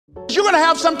You're going to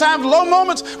have sometimes low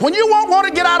moments when you won't want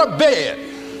to get out of bed.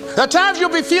 There are times you'll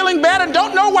be feeling bad and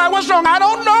don't know why. What's wrong? I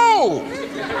don't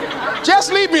know.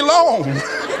 Just leave me alone.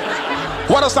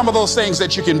 What are some of those things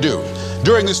that you can do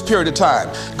during this period of time?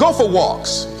 Go for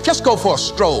walks. Just go for a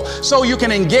stroll so you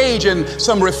can engage in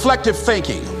some reflective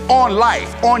thinking on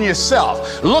life, on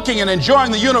yourself, looking and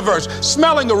enjoying the universe,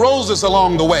 smelling the roses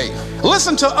along the way.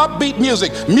 Listen to upbeat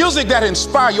music, music that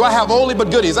inspires you. I have oldie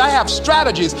but goodies. I have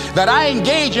strategies that I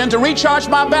engage in to recharge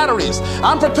my batteries.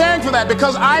 I'm preparing for that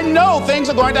because I know things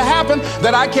are going to happen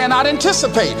that I cannot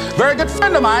anticipate. A very good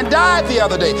friend of mine died the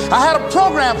other day. I had a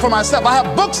program for myself. I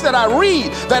have books that I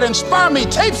read that inspire me,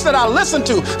 tapes that I listen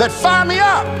to that fire me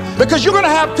up, because you're going to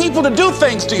have people to do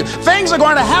things to you. Things are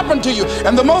going to happen to you,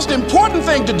 and the most important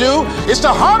thing to do is to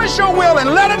harness your will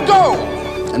and let it go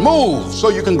and move so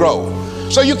you can grow,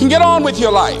 so you can get on with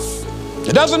your life.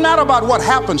 It doesn't matter about what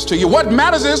happens to you. What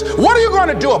matters is, what are you going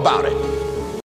to do about it?